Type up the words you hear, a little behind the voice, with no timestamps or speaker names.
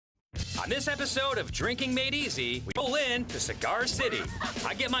On this episode of Drinking Made Easy, we roll in to Cigar City.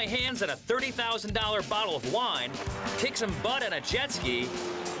 I get my hands on a $30,000 bottle of wine, kick some butt on a jet ski,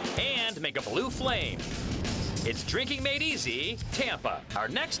 and make a blue flame. It's Drinking Made Easy, Tampa. Our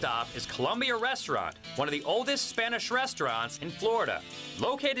next stop is Columbia Restaurant, one of the oldest Spanish restaurants in Florida.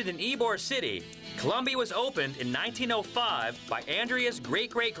 Located in Ybor City, Columbia was opened in 1905 by Andrea's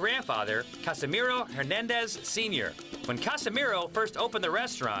great-great-grandfather, Casimiro Hernandez Sr. When Casimiro first opened the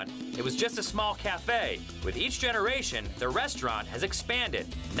restaurant, it was just a small cafe. With each generation, the restaurant has expanded.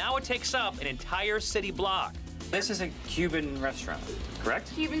 Now it takes up an entire city block. This is a Cuban restaurant,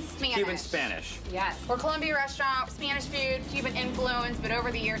 correct? Cuban Spanish. Cuban Spanish. Yes. We're Columbia restaurant, Spanish food, Cuban influence, but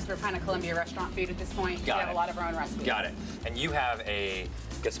over the years we're kind of Columbia restaurant food at this point. We have a lot of our own recipes. Got it. And you have a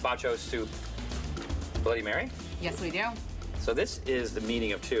Gazpacho soup Bloody Mary? Yes, we do. So this is the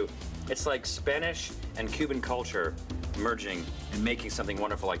meaning of two. It's like Spanish and Cuban culture merging and making something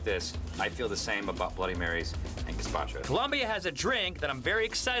wonderful like this. I feel the same about Bloody Marys and Gazpacho. Columbia has a drink that I'm very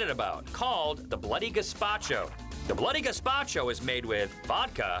excited about called the Bloody Gazpacho. The Bloody Gazpacho is made with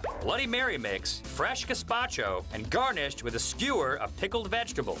vodka, Bloody Mary mix, fresh gazpacho, and garnished with a skewer of pickled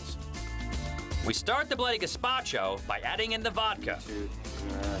vegetables. We start the Bloody Gazpacho by adding in the vodka.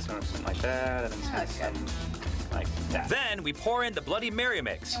 Something like that, and then something like that. Then we pour in the Bloody Mary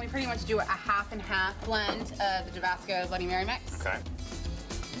mix. And we pretty much do a half and half blend of the Tabasco Bloody Mary mix. Okay.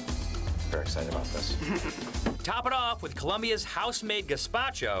 Very excited about this. Top it off with Columbia's house-made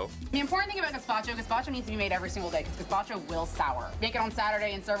gazpacho. The important thing about gazpacho needs to be made every single day because gazpacho will sour. Make it on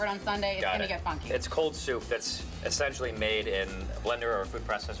Saturday and serve it on Sunday, it's gonna get funky. It's cold soup that's essentially made in a blender or a food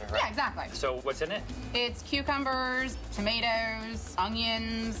processor, right? Yeah, exactly. So what's in it? It's cucumbers, tomatoes,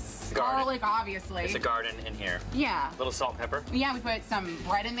 onions, garlic, obviously. It's a garden in here. Yeah. A little salt and pepper? Yeah, we put some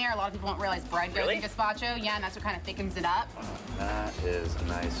bread in there. A lot of people don't realize bread goes in gazpacho. Yeah, and that's what kind of thickens it up. That is a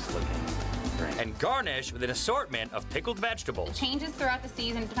nice looking drink. And garnish with an assortment of pickled vegetables. It changes throughout the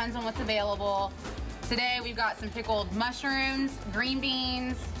season. It depends on what's available. Today we've got some pickled mushrooms, green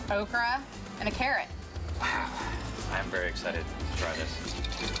beans, okra, and a carrot. Wow. I'm very excited to try this.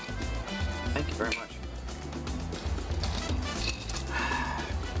 Thank you very much.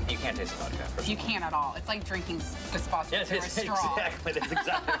 You can't taste the vodka. You can't at all. It's like drinking gazpacho through a straw. Exactly. That's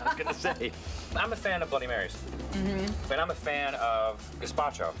exactly what I was going to say. I'm a fan of Bloody Marys. But I'm a fan of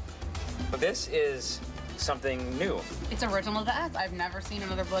gazpacho. But this is something new. It's original to us. I've never seen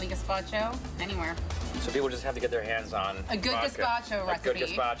another Bloody Gazpacho anywhere. So people just have to get their hands on a good vodka, gazpacho recipe. A good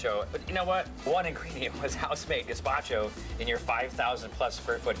gazpacho. But you know what? One ingredient was house-made gazpacho in your 5,000 plus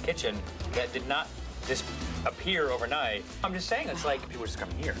square foot kitchen that did not just appear overnight. I'm just saying, it's like people just come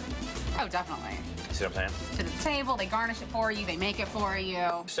here. Oh, definitely. See what I'm saying? To the table, they garnish it for you, they make it for you.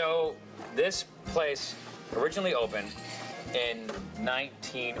 So this place originally opened in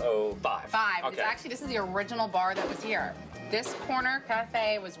 1905. Okay. Actually, this is the original bar that was here. This corner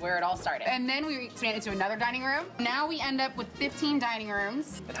cafe was where it all started. And then we expanded to another dining room. Now we end up with 15 dining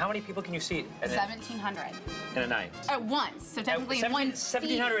rooms. And how many people can you seat? 1,700. In a night? At once. So technically in one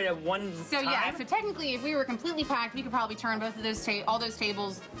 1,700 at one time? So yeah, so technically if we were completely packed, we could probably turn both of those all those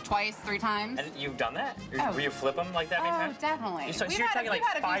tables twice, 3 times. And you've done that? Will you flip them like that many times? Oh, definitely. So you're talking like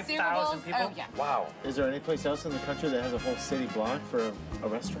 5,000 people? Oh, yeah. Wow. Is there any place else in the country that has a whole city block for a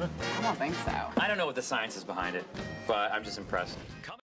restaurant? I don't think so. I don't know what the science is behind it, but I'm just impressed.